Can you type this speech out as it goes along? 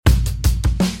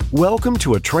Welcome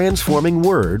to A Transforming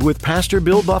Word with Pastor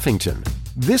Bill Buffington.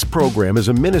 This program is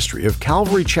a ministry of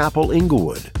Calvary Chapel,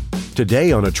 Inglewood.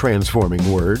 Today on A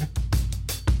Transforming Word.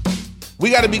 We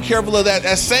got to be careful of that.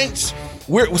 As saints,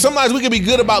 sometimes we can be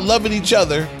good about loving each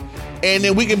other, and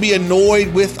then we can be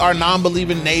annoyed with our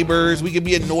non-believing neighbors. We can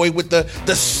be annoyed with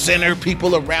the sinner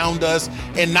people around us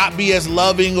and not be as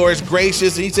loving or as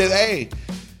gracious. And he says, hey,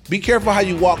 be careful how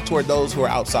you walk toward those who are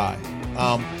outside.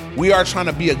 We are trying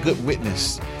to be a good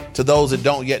witness to those that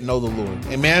don't yet know the Lord.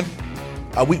 Amen.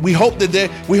 We hope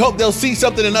they'll see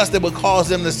something in us that would cause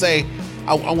them to say,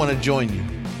 I want to join you.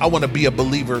 I want to be a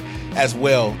believer as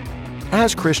well.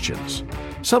 As Christians,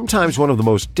 sometimes one of the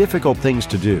most difficult things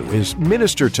to do is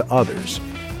minister to others.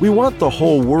 We want the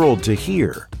whole world to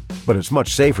hear, but it's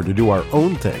much safer to do our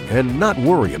own thing and not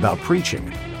worry about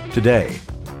preaching. Today,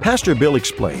 Pastor Bill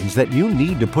explains that you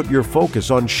need to put your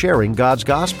focus on sharing God's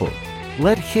gospel.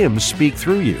 Let Him speak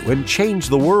through you and change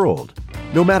the world.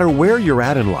 No matter where you're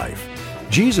at in life,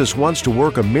 Jesus wants to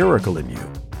work a miracle in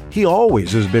you. He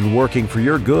always has been working for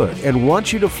your good and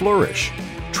wants you to flourish.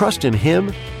 Trust in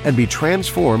Him and be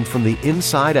transformed from the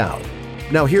inside out.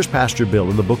 Now here's Pastor Bill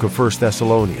in the book of 1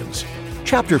 Thessalonians,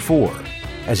 chapter 4,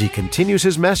 as he continues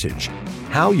his message,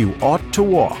 How You Ought to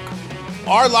Walk.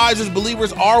 Our lives as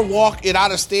believers, our walk, it ought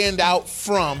to stand out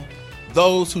from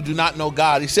those who do not know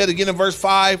God. He said again in verse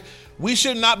 5, we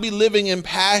should not be living in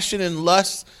passion and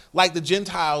lust like the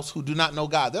Gentiles who do not know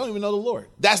God. They don't even know the Lord.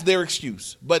 That's their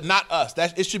excuse, but not us.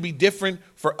 It should be different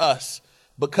for us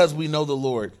because we know the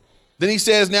Lord. Then he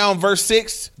says now in verse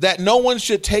 6 that no one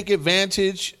should take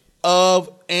advantage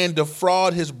of and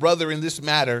defraud his brother in this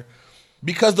matter,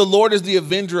 because the Lord is the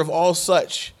avenger of all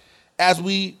such, as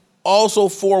we also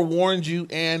forewarned you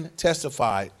and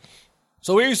testified.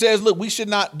 So here he says, look, we should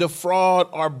not defraud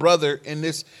our brother in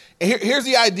this. And here's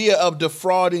the idea of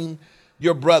defrauding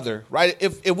your brother, right?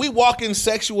 If we walk in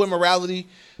sexual immorality,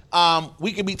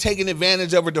 we can be taking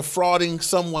advantage of or defrauding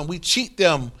someone. We cheat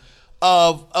them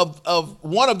of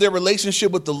one of their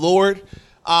relationship with the Lord.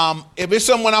 If it's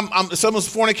someone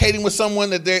someone's fornicating with someone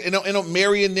that they're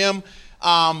marrying them,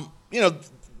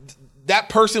 that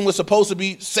person was supposed to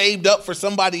be saved up for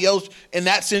somebody else. In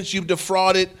that sense, you've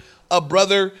defrauded a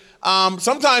brother.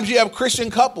 Sometimes you have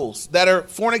Christian couples that are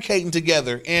fornicating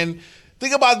together. And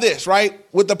think about this, right?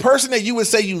 With the person that you would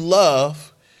say you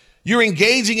love, you're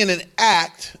engaging in an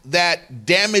act that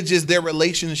damages their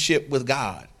relationship with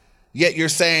God. Yet you're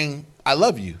saying, I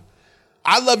love you.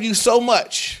 I love you so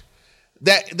much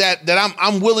that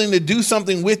I'm willing to do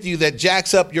something with you that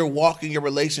jacks up your walk and your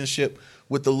relationship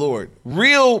with the Lord.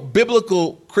 Real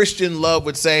biblical Christian love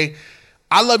would say,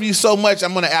 I love you so much,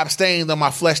 I'm going to abstain though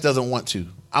my flesh doesn't want to.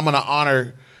 I'm going to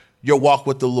honor your walk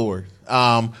with the Lord.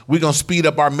 We're going to speed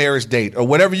up our marriage date or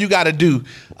whatever you got to do. When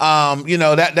I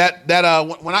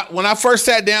first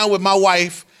sat down with my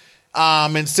wife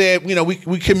and said,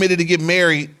 we committed to get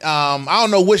married. I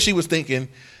don't know what she was thinking,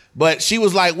 but she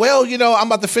was like, well, I'm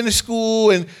about to finish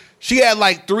school, and she had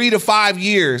like 3 to 5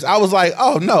 years. I was like,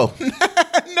 oh, no,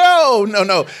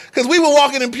 no. Because we were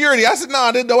walking in purity. I said,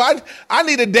 no, I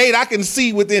need a date I can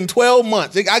see within 12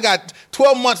 months. I got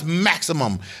 12 months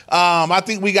maximum. I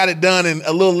think we got it done in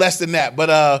a little less than that. But,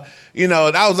 I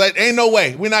was like, ain't no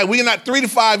way. We're not 3 to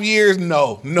 5 years.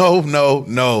 No.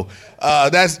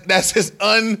 That's just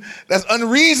that's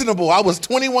unreasonable. I was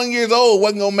 21 years old,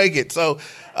 wasn't going to make it. So,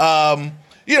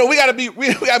 we got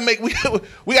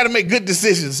to make good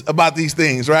decisions about these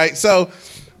things, right? So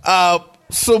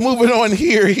moving on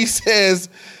here, he says,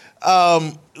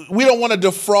 we don't want to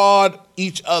defraud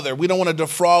each other. We don't want to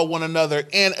defraud one another.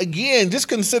 And again, just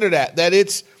consider that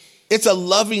it's a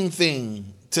loving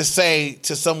thing to say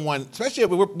to someone, especially if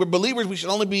we're believers, we should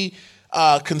only be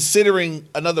considering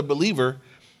another believer.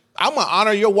 I'm going to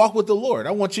honor your walk with the Lord.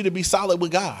 I want you to be solid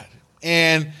with God.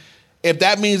 And if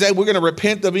that means that we're going to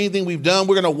repent of anything we've done,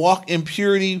 we're going to walk in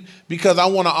purity because I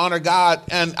want to honor God.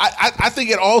 And I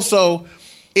think it also,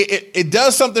 it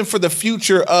does something for the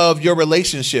future of your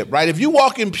relationship, right? If you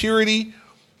walk in purity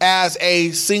as a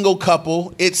single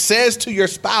couple, it says to your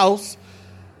spouse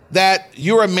that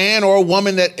you're a man or a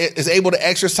woman that is able to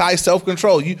exercise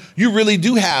self-control. You really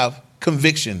do have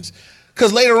convictions.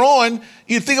 Because later on,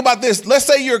 you think about this. Let's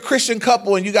say you're a Christian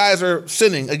couple and you guys are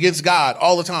sinning against God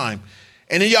all the time.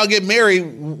 And then y'all get married.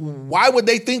 Why would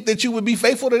they think that you would be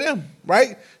faithful to them,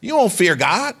 right? You don't fear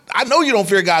God. I know you don't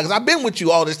fear God because I've been with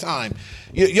you all this time.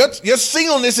 Your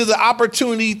singleness is an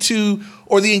opportunity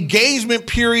or the engagement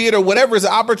period or whatever is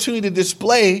an opportunity to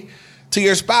display to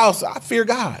your spouse, I fear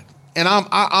God and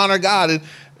I honor God. And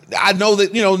I know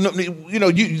that,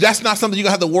 that's not something you're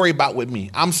gonna have to worry about with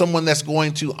me. I'm someone that's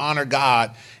going to honor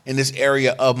God in this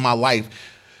area of my life.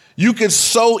 You could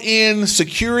sow in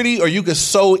security or you could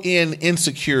sow in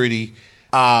insecurity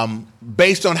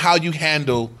based on how you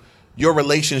handle your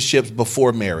relationships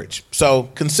before marriage.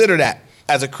 So consider that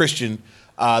as a Christian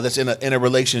that's in a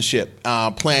relationship,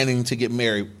 planning to get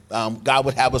married. God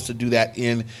would have us to do that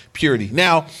in purity.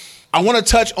 Now, I want to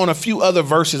touch on a few other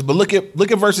verses, but look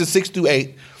at verses 6 through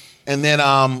 8, and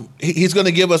then he's going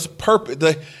to give us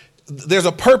purpose. There's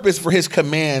a purpose for his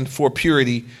command for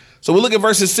purity. So we'll look at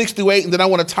verses 6 through 8, and then I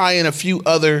want to tie in a few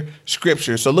other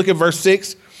scriptures. So look at verse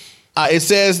 6. It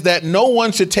says that no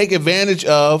one should take advantage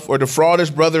of or defraud his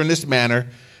brother in this manner,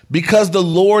 because the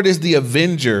Lord is the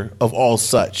avenger of all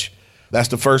such. That's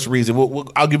the first reason.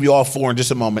 I'll give you all four in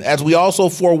just a moment. As we also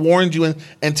forewarned you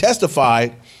and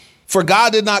testified, for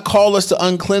God did not call us to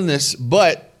uncleanness,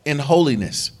 but in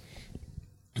holiness.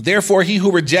 Therefore, he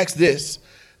who rejects this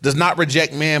does not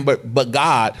reject man, but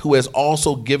God, who has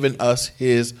also given us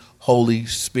his Holy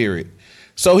Spirit.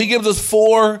 So he gives us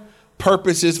four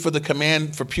purposes for the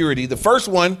command for purity. The first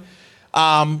one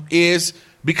is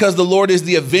because the Lord is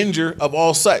the avenger of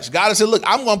all such. God has said, look,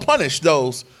 I'm going to punish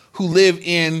those who live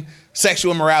in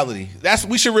sexual immorality.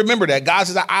 We should remember that. God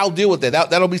says, I'll deal with that.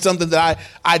 That'll be something that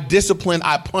I discipline,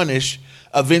 I punish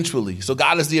eventually. So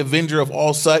God is the avenger of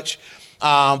all such.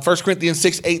 1 Corinthians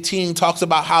 6:18 talks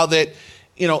about how that,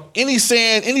 any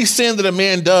sin that a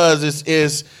man does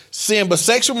is sin, but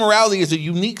sexual morality is a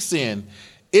unique sin.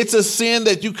 It's a sin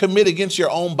that you commit against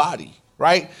your own body,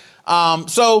 right?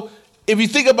 So if you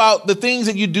think about the things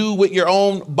that you do with your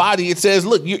own body, it says,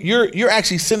 look, you're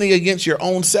actually sinning against your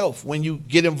own self when you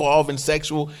get involved in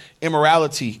sexual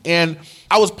immorality. And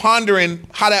I was pondering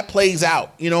how that plays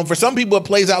out. For some people, it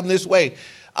plays out in this way.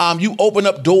 You open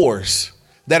up doors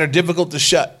that are difficult to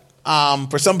shut.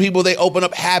 For some people, they open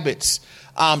up habits.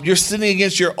 You're sinning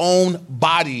against your own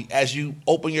body as you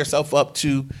open yourself up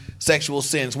to sexual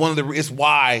sins. It's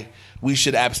why we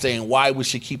should abstain, why we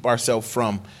should keep ourselves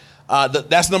from.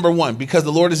 That's number one, because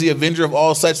the Lord is the avenger of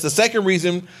all such. The second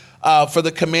reason for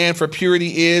the command for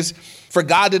purity is, for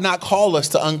God did not call us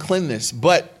to uncleanness,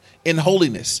 but in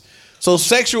holiness. So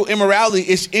sexual immorality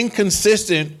is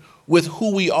inconsistent with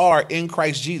who we are in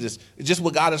Christ Jesus. It's just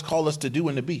what God has called us to do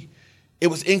and to be. It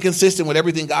was inconsistent with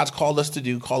everything God's called us to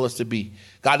do, call us to be.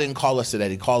 God didn't call us to that.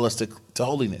 He called us to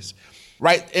holiness,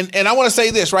 right? And I want to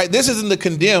say this, right? This isn't to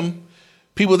condemn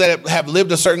people that have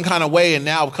lived a certain kind of way and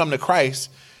now have come to Christ.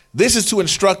 This is to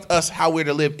instruct us how we're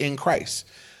to live in Christ.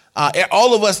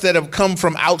 All of us that have come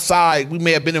from outside, we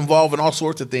may have been involved in all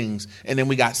sorts of things, and then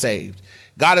we got saved.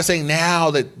 God is saying, now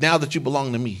that you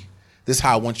belong to me, this is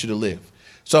how I want you to live.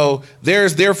 So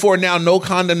there's therefore now no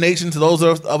condemnation to those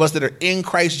of us that are in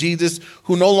Christ Jesus,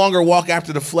 who no longer walk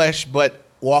after the flesh, but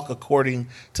walk according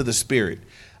to the Spirit.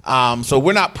 So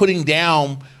we're not putting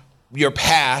down your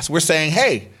past. We're saying,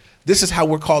 hey, this is how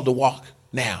we're called to walk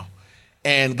now.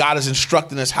 And God is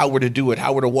instructing us how we're to do it,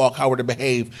 how we're to walk, how we're to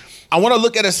behave. I want to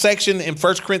look at a section in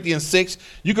 1 Corinthians 6.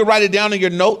 You can write it down in your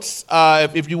notes.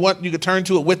 If you want, you can turn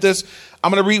to it with us.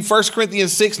 I'm going to read 1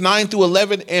 Corinthians 6, 9 through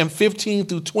 11 and 15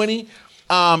 through 20.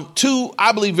 Two,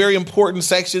 I believe, very important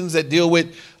sections that deal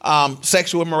with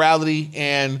sexual immorality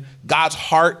and God's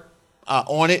heart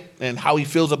on it and how he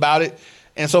feels about it.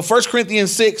 And so 1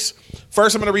 Corinthians 6,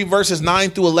 first I'm going to read verses 9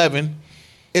 through 11.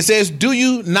 It says, do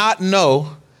you not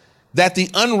know that the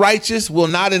unrighteous will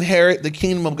not inherit the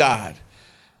kingdom of God?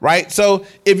 Right? So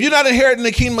if you're not inheriting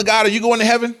the kingdom of God, are you going to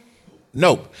heaven?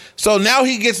 Nope. So now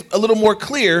he gets a little more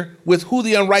clear with who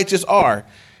the unrighteous are.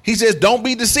 He says, don't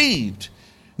be deceived.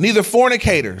 Neither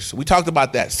fornicators, we talked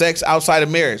about that, sex outside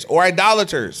of marriage, or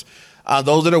idolaters,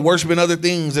 those that are worshiping other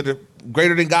things that are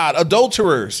greater than God,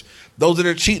 adulterers, those that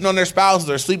are cheating on their spouses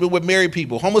or sleeping with married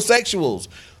people, homosexuals,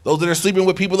 those that are sleeping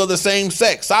with people of the same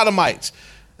sex, sodomites.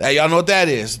 Now, y'all know what that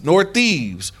is. Nor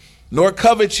thieves, nor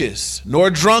covetous,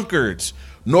 nor drunkards,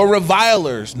 nor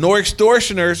revilers, nor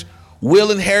extortioners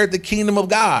will inherit the kingdom of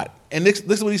God. And listen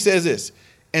to what he says this.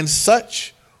 And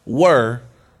such were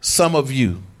some of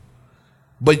you.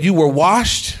 But you were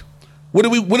washed. What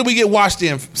did we get washed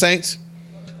in, saints?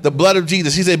 The blood of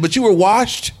Jesus. He said, but you were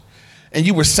washed and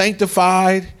you were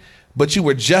sanctified, but you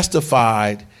were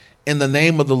justified in the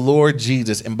name of the Lord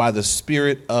Jesus and by the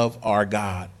Spirit of our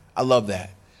God. I love that.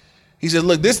 He said,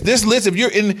 look, this list, if you're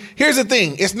in, here's the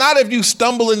thing. It's not if you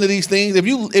stumble into these things, if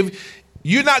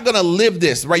you're not going to live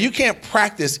this, right? You can't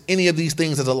practice any of these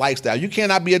things as a lifestyle. You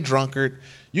cannot be a drunkard.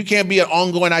 You can't be an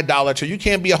ongoing idolater. You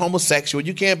can't be a homosexual.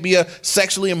 You can't be a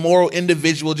sexually immoral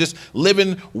individual just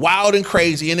living wild and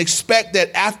crazy and expect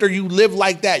that after you live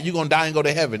like that, you're going to die and go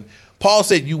to heaven. Paul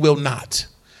said, you will not.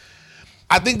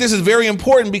 I think this is very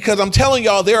important because I'm telling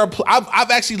y'all,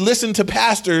 I've actually listened to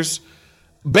pastors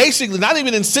basically not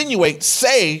even insinuate,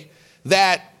 say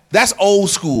that that's old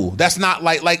school. That's not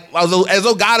like as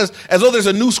though there's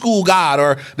a new school God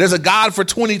or there's a God for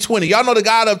 2020. Y'all know the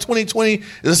God of 2020 is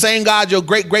the same God your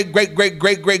great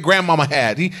grandmama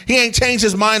had. He ain't changed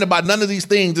his mind about none of these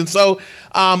things. And so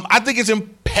I think it's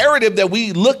imperative that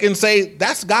we look and say,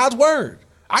 that's God's word.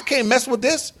 I can't mess with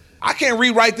this. I can't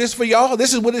rewrite this for y'all.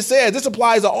 This is what it says. This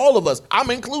applies to all of us. I'm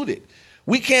included.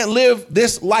 We can't live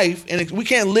this life and we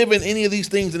can't live in any of these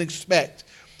things and expect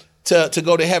to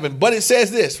go to heaven. But it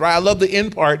says this, right? I love the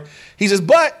end part. He says,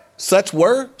 but such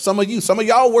were some of you. Some of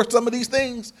y'all were some of these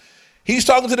things. He's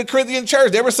talking to the Corinthian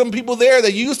church. There were some people there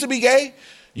that used to be gay,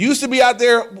 used to be out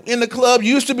there in the club,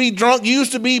 used to be drunk,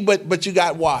 but you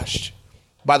got washed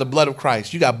by the blood of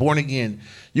Christ. You got born again.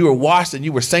 You were washed and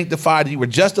you were sanctified and you were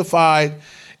justified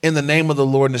in the name of the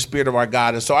Lord and the Spirit of our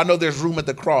God. And so I know there's room at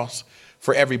the cross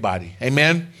for everybody.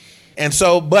 Amen. And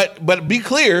so, but be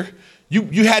clear,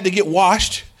 you had to get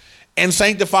washed and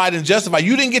sanctified and justified.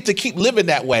 You didn't get to keep living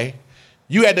that way.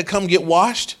 You had to come get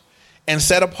washed and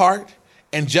set apart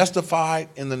and justified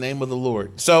in the name of the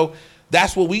Lord. So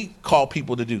that's what we call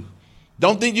people to do.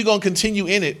 Don't think you're going to continue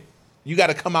in it. You got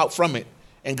to come out from it,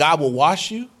 and God will wash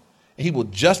you and he will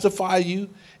justify you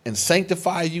and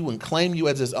sanctify you and claim you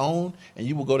as his own, and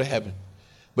you will go to heaven.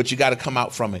 But you got to come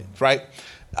out from it, right?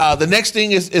 The next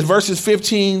thing is verses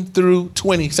 15 through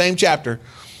 20, same chapter.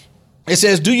 It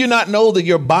says, do you not know that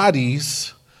your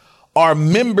bodies are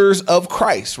members of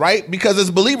Christ, right? Because as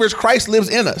believers, Christ lives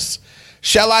in us.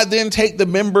 Shall I then take the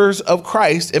members of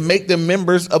Christ and make them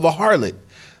members of a harlot?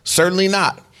 Certainly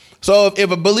not. So if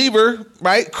a believer,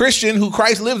 right, Christian who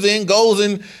Christ lives in goes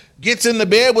and gets in the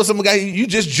bed with some guy, you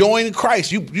just joined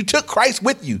Christ. You took Christ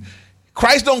with you.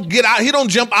 Christ don't get out. He don't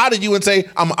jump out of you and say,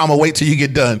 I'm going to wait till you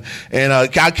get done. And I'll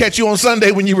catch you on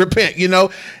Sunday when you repent. You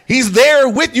know, he's there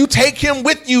with you. Take him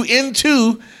with you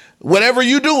into whatever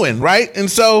you're doing. Right.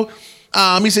 And so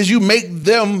he says, you make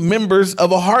them members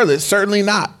of a harlot. Certainly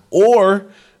not. Or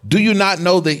do you not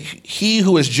know that he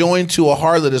who is joined to a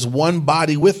harlot is one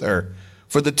body with her?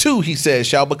 For the two, he says,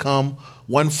 shall become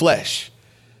one flesh.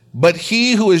 But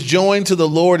he who is joined to the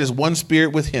Lord is one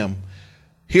spirit with him.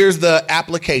 Here's the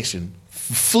application.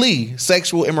 Flee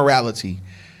sexual immorality.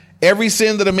 Every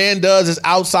sin that a man does is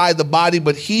outside the body,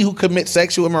 but he who commits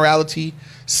sexual immorality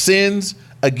sins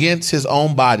against his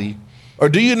own body. Or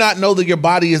do you not know that your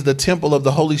body is the temple of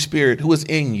the Holy Spirit who is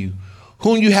in you,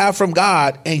 whom you have from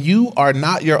God, and you are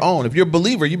not your own? If you're a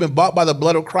believer, you've been bought by the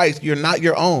blood of Christ. You're not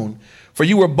your own, for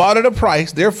you were bought at a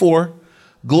price. Therefore,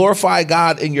 glorify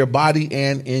God in your body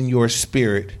and in your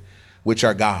spirit, which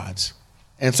are God's.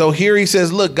 And so here he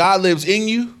says, look, God lives in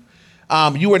you.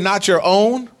 You are not your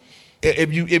own.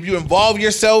 If you involve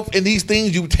yourself in these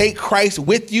things, you take Christ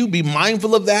with you. Be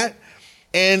mindful of that.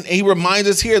 And he reminds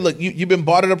us here, look, you've been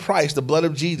bought at a price, the blood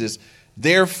of Jesus.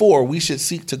 Therefore, we should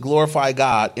seek to glorify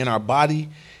God in our body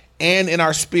and in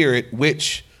our spirit,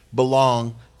 which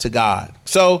belong to God.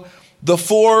 So the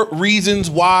 4 reasons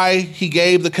why he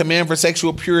gave the command for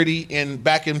sexual purity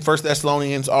back in 1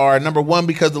 Thessalonians are, number 1,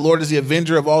 because the Lord is the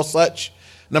avenger of all such.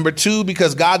 Number 2,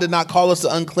 because God did not call us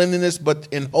to uncleanness, but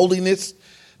in holiness.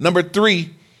 Number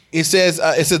 3, it says,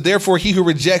 therefore he who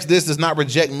rejects this does not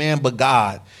reject man, but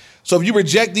God. So if you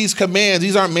reject these commands,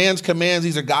 these aren't man's commands,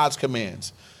 these are God's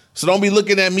commands. So don't be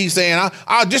looking at me saying,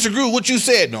 I disagree with what you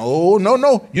said. No.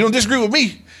 You don't disagree with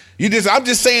me. I'm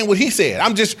just saying what he said.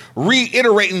 I'm just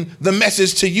reiterating the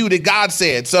message to you that God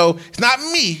said. So it's not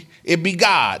me. It'd be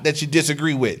God that you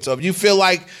disagree with. So if you feel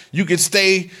like you could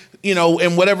stay,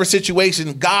 in whatever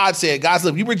situation God said,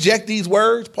 if you reject these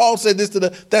words, Paul said this to the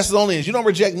Thessalonians, you don't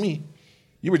reject me.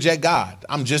 You reject God.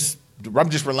 I'm just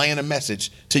relaying a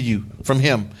message to you from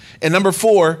him. And number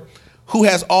 4, who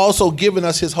has also given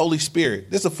us his Holy Spirit.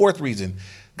 This is the 4th reason.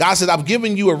 God said, I've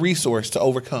given you a resource to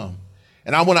overcome.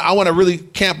 And I want to really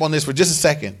camp on this for just a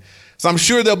second. So I'm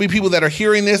sure there'll be people that are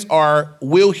hearing this or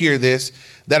will hear this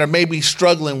that are maybe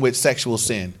struggling with sexual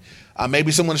sin.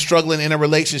 Maybe someone's struggling in a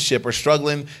relationship or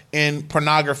struggling in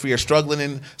pornography or struggling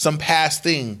in some past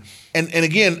thing. And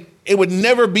again, it would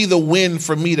never be the win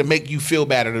for me to make you feel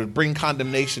bad or to bring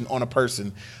condemnation on a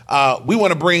person. We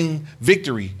want to bring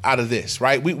victory out of this,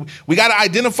 right? We got to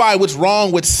identify what's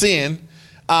wrong with sin.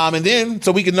 And then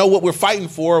so we can know what we're fighting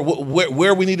for,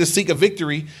 where we need to seek a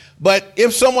victory. But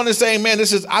if someone is saying, man,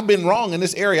 I've been wrong in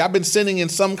this area. I've been sinning in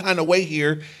some kind of way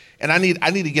here, and I need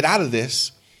to get out of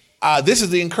this. This is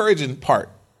the encouraging part.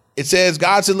 It says,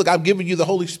 God said, look, I've given you the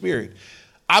Holy Spirit.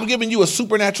 I've given you a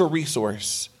supernatural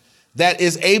resource that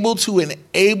is able to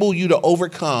enable you to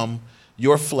overcome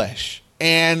your flesh.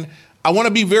 And I want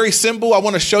to be very simple. I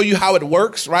want to show you how it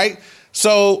works, right?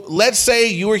 So let's say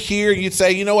you're here and you'd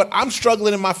say, you know what? I'm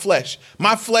struggling in my flesh.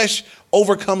 My flesh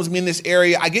overcomes me in this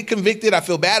area. I get convicted. I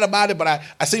feel bad about it, but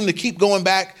I seem to keep going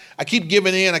back. I keep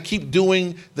giving in. I keep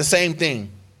doing the same thing.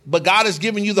 But God has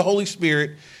given you the Holy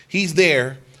Spirit. He's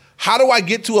there. How do I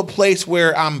get to a place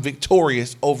where I'm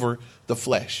victorious over the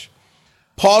flesh?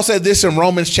 Paul said this in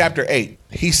Romans chapter 8.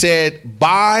 He said,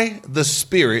 by the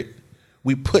Spirit,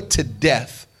 we put to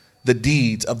death the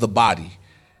deeds of the body.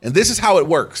 And this is how it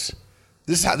works.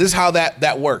 This is how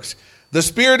that works. The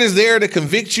Spirit is there to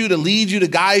convict you, to lead you, to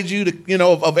guide you, to,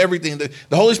 of everything.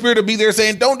 The Holy Spirit will be there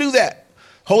saying, don't do that.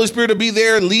 Holy Spirit will be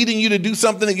there leading you to do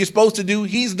something that you're supposed to do.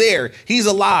 He's there. He's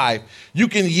alive. You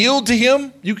can yield to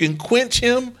him. You can quench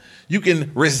him. You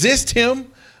can resist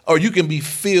him, or you can be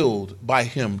filled by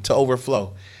him to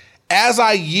overflow. As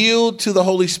I yield to the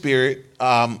Holy Spirit,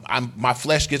 my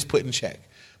flesh gets put in check.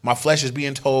 My flesh is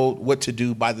being told what to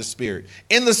do by the Spirit.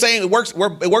 It works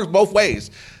both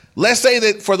ways. Let's say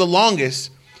that for the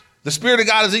longest, the Spirit of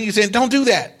God is in you saying, don't do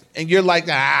that. And you're like,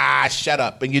 shut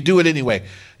up. And you do it anyway.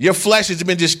 Your flesh has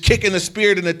been just kicking the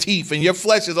Spirit in the teeth, and your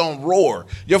flesh is on roar.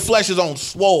 Your flesh is on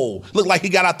swole. Look like he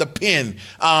got out the pen.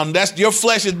 Your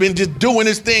flesh has been just doing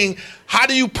its thing. How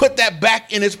do you put that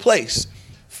back in its place?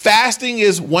 Fasting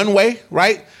is one way,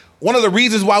 right? One of the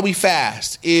reasons why we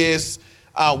fast is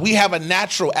we have a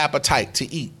natural appetite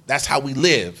to eat. That's how we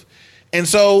live. And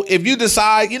so if you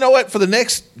decide, you know what, for the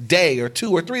next day or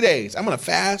 2 or 3 days, I'm going to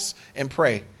fast and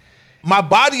pray. My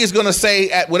body is going to say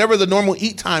at whatever the normal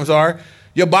eat times are,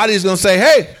 your body is going to say,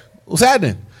 hey, what's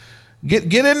happening? Get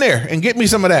in there and get me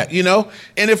some of that,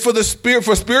 And if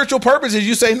for spiritual purposes,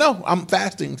 you say, no, I'm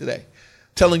fasting today,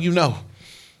 telling you no.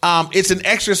 It's an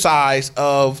exercise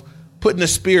of putting the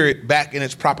Spirit back in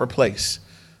its proper place,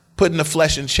 putting the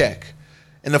flesh in check.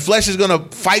 And the flesh is going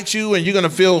to fight you, and you're going to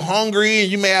feel hungry,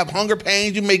 and you may have hunger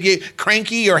pains. You may get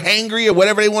cranky or hangry or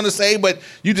whatever they want to say, but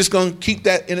you're just going to keep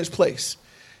that in its place.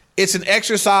 It's an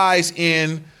exercise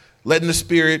in letting the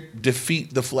Spirit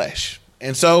defeat the flesh.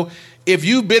 And so if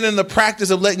you've been in the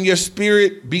practice of letting your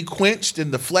spirit be quenched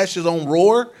and the flesh is on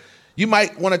roar, you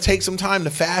might want to take some time to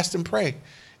fast and pray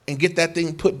and get that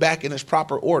thing put back in its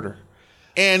proper order.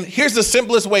 And here's the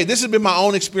simplest way. This has been my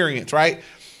own experience, right?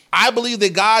 I believe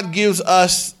that God gives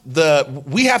us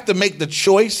we have to make the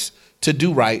choice to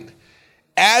do right.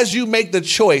 As you make the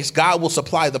choice, God will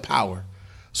supply the power.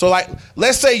 So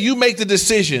let's say you make the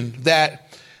decision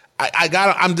that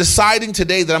I'm deciding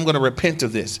today that I'm going to repent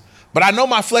of this. But I know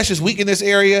my flesh is weak in this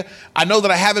area. I know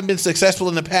that I haven't been successful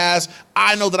in the past.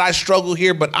 I know that I struggle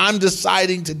here, but I'm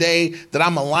deciding today that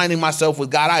I'm aligning myself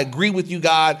with God. I agree with you,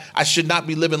 God. I should not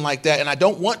be living like that, and I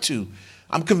don't want to.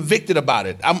 I'm convicted about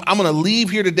it. I'm going to leave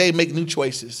here today, make new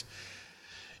choices.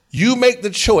 You make the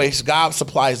choice, God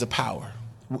supplies the power.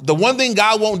 The one thing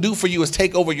God won't do for you is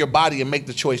take over your body and make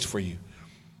the choice for you.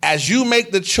 As you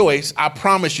make the choice, I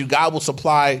promise you, God will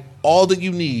supply all that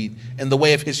you need in the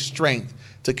way of his strength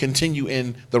to continue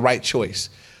in the right choice.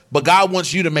 But God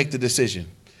wants you to make the decision.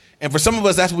 And for some of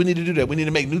us, that's what we need to do. That we need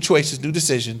to make new choices, new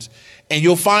decisions. And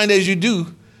you'll find as you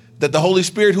do that the Holy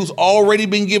Spirit, who's already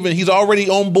been given, he's already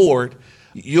on board.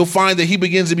 You'll find that he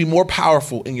begins to be more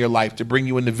powerful in your life to bring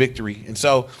you into victory. And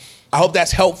so I hope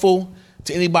that's helpful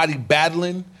to anybody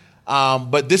battling.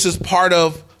 But this is part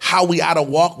of how we ought to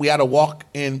walk. We ought to walk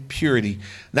in purity.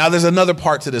 Now, there's another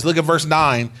part to this. Look at verse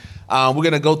 9. We're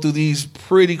going to go through these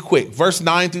pretty quick. Verse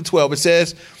 9 through 12, it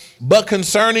says, but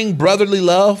concerning brotherly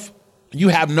love, you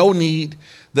have no need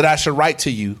that I should write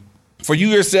to you, for you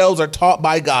yourselves are taught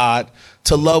by God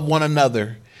to love one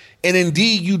another. And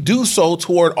indeed, you do so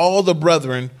toward all the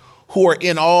brethren who are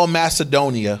in all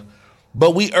Macedonia.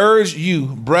 But we urge you,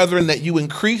 brethren, that you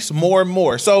increase more and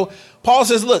more. So Paul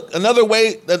says, look,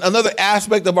 another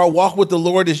aspect of our walk with the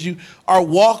Lord is our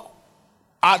walk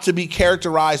ought to be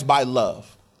characterized by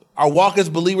love. Our walk as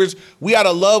believers, we ought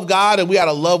to love God and we ought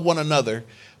to love one another.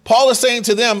 Paul is saying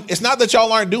to them, it's not that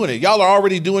y'all aren't doing it. Y'all are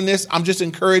already doing this. I'm just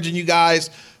encouraging you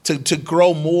guys to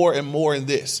grow more and more in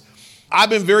this. I've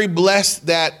been very blessed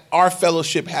that our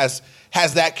fellowship has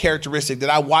that characteristic, that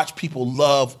I watch people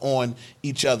love on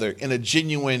each other in a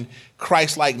genuine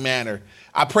Christ-like manner.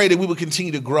 I pray that we would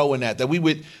continue to grow in that we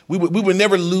would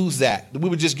never lose that we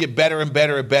would just get better and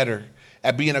better and better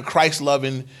at being a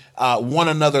Christ-loving, one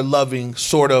another loving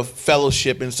sort of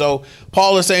fellowship. And so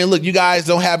Paul is saying, look, you guys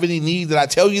don't have any need that I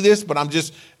tell you this, but I'm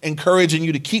just encouraging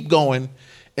you to keep going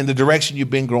in the direction you've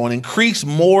been growing. Increase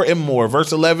more and more.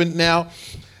 Verse 11 now,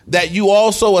 that you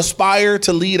also aspire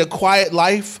to lead a quiet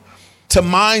life, to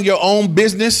mind your own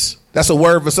business. That's a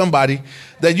word for somebody.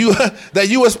 That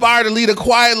you aspire to lead a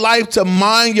quiet life, to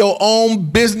mind your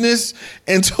own business,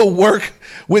 and to work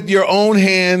with your own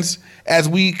hands as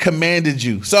we commanded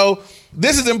you. So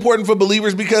this is important for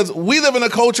believers because we live in a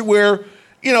culture where,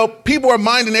 people are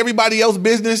minding everybody else's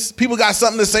business. People got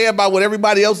something to say about what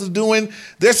everybody else is doing.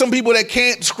 There's some people that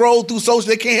can't scroll through social.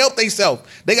 They can't help themselves.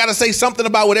 They got to say something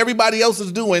about what everybody else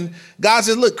is doing. God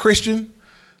says, look, Christian,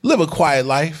 live a quiet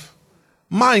life.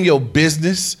 Mind your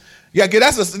business. Yeah,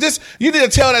 you need to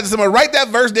tell that to somebody. Write that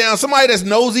verse down. Somebody that's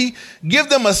nosy, give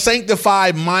them a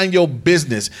sanctified mind your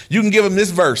business. You can give them this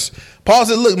verse. Paul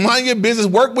said, look, mind your business,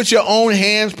 work with your own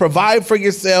hands, provide for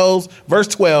yourselves, verse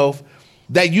 12,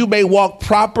 that you may walk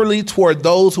properly toward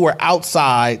those who are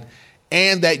outside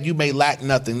and that you may lack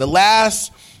nothing. The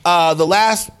last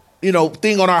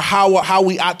thing on our how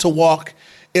we ought to walk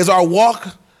is our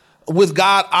walk with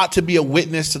God ought to be a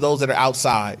witness to those that are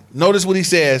outside. Notice what he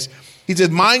says. He says,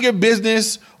 mind your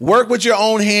business, work with your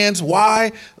own hands.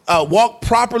 Why? Walk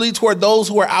properly toward those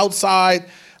who are outside,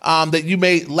 that you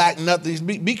may lack nothing.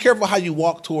 Be careful how you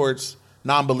walk towards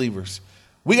non-believers.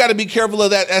 We got to be careful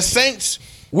of that. As saints,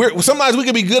 sometimes we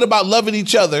can be good about loving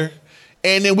each other,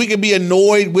 and then we can be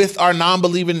annoyed with our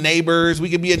non-believing neighbors. We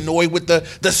can be annoyed with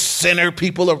the sinner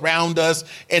people around us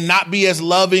and not be as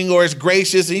loving or as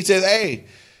gracious. And he says, hey,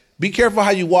 be careful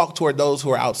how you walk toward those who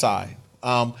are outside.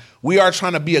 We are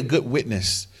trying to be a good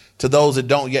witness to those that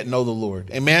don't yet know the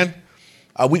Lord. Amen.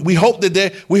 We hope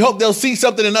they'll see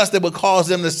something in us that would cause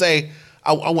them to say,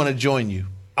 I want to join you.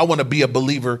 I want to be a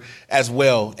believer as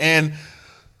well. And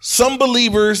some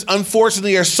believers,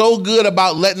 unfortunately, are so good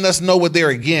about letting us know what they're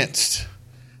against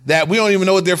that we don't even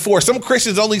know what they're for. Some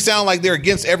Christians only sound like they're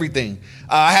against everything.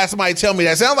 I had somebody tell me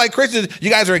that. Sounds like Christians, you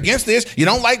guys are against this. You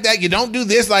don't like that. You don't do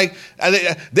this. Like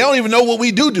they don't even know what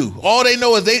we do. All they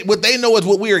know is what they know is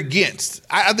what we're against.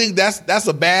 I think that's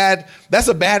a bad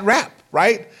rap,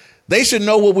 right? They should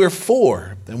know what we're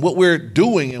for and what we're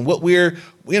doing and what we're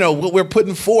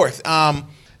putting forth.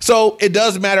 So it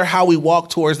does matter how we walk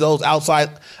towards those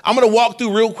outside. I'm going to walk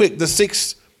through real quick the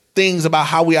 6 things about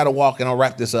how we ought to walk, and I'll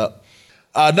wrap this up.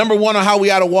 Number 1 on how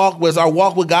we ought to walk was our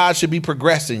walk with God should be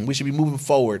progressing. We should be moving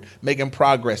forward, making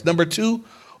progress. Number 2,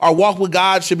 our walk with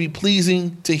God should be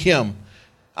pleasing to him.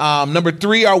 Number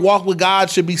 3, our walk with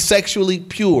God should be sexually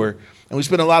pure. And we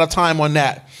spent a lot of time on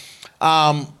that.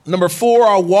 Number 4,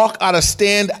 our walk ought to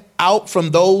stand out from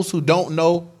those who don't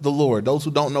know the Lord, those who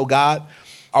don't know God.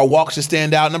 Our walk should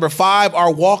stand out. Number 5,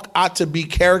 our walk ought to be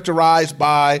characterized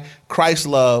by Christ's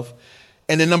love.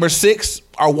 And then number 6,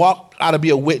 our walk ought to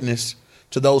be a witness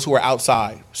to those who are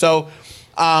outside. So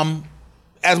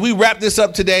as we wrap this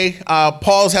up today,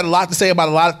 Paul's had a lot to say about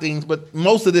a lot of things, but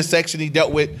most of this section he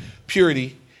dealt with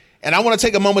purity. And I want to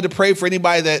take a moment to pray for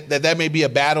anybody that may be a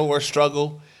battle or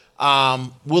struggle.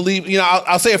 We'll leave,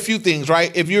 I'll say a few things,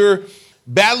 right? If you're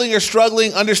battling or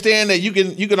struggling, understand that you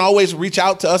can always reach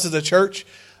out to us as a church.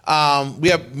 We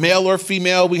have male or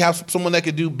female. We have someone that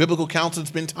could do biblical counseling,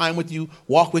 spend time with you,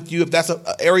 walk with you. If that's an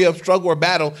area of struggle or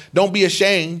battle, don't be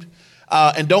ashamed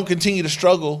and don't continue to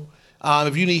struggle.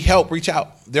 If you need help, reach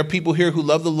out. There are people here who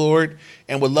love the Lord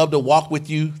and would love to walk with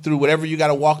you through whatever you got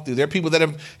to walk through. There are people that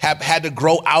have had to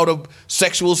grow out of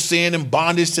sexual sin and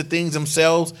bondage to things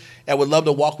themselves and would love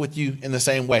to walk with you in the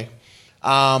same way.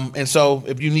 And so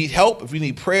if you need help, if you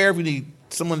need prayer, if you need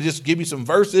someone to just give you some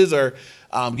verses or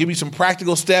give you some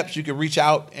practical steps, you can reach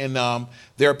out. And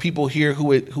there are people here who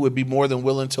would be more than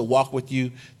willing to walk with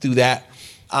you through that.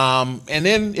 And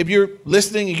then if you're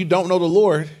listening and you don't know the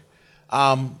Lord,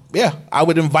 I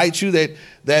would invite you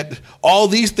that all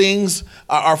these things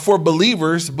are for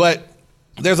believers, but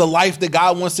there's a life that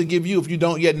God wants to give you if you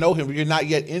don't yet know him, if you're not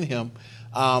yet in him.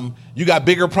 You got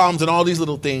bigger problems than all these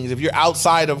little things. If you're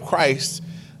outside of Christ,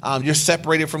 you're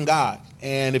separated from God.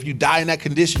 And if you die in that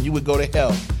condition, you would go to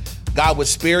hell. God would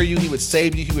spare you. He would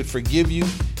save you. He would forgive you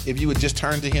if you would just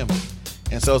turn to him.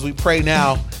 And so as we pray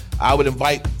now, I would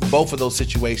invite both of those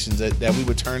situations that we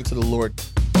would turn to the Lord.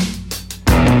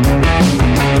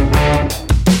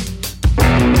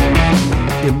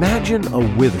 Imagine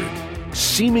a withered,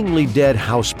 seemingly dead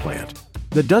houseplant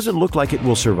that doesn't look like it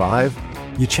will survive.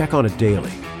 You check on it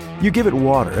daily. You give it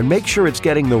water and make sure it's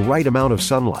getting the right amount of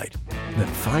sunlight. Then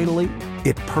finally,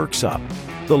 it perks up.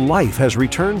 The life has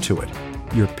returned to it.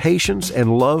 Your patience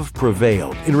and love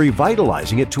prevailed in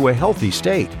revitalizing it to a healthy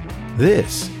state.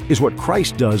 This is what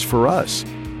Christ does for us,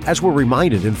 as we're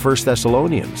reminded in 1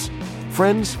 Thessalonians.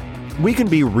 Friends, we can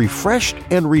be refreshed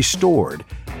and restored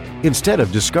instead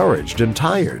of discouraged and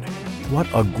tired. What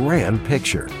a grand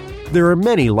picture. There are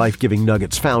many life-giving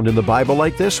nuggets found in the Bible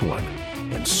like this one,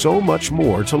 and so much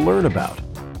more to learn about.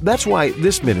 That's why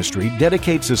this ministry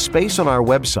dedicates a space on our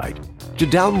website to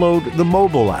download the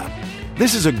mobile app.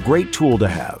 This is a great tool to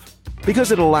have.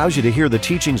 because it allows you to hear the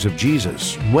teachings of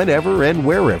Jesus whenever and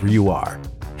wherever you are.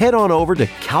 Head on over to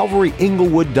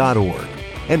calvaryinglewood.org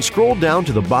and scroll down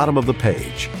to the bottom of the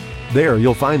page. There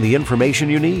you'll find the information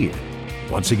you need.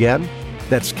 Once again,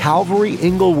 that's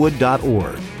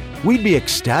calvaryinglewood.org. We'd be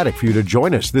ecstatic for you to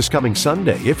join us this coming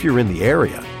Sunday if you're in the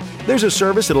area. There's a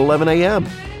service at 11 a.m.,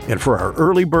 and for our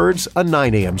early birds, a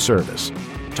 9 a.m. service.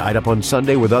 Tied up on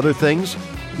Sunday with other things?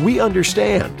 We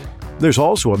understand. There's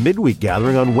also a midweek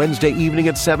gathering on Wednesday evening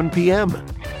at 7 p.m.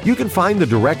 You can find the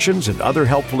directions and other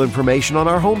helpful information on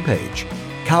our homepage,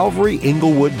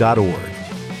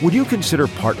 calvaryinglewood.org. Would you consider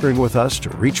partnering with us to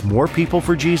reach more people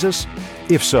for Jesus?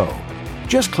 If so,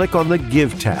 just click on the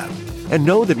Give tab and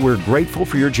know that we're grateful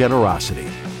for your generosity.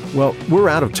 Well, we're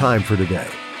out of time for today.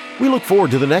 We look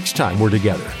forward to the next time we're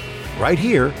together, right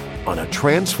here on A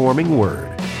Transforming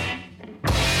Word.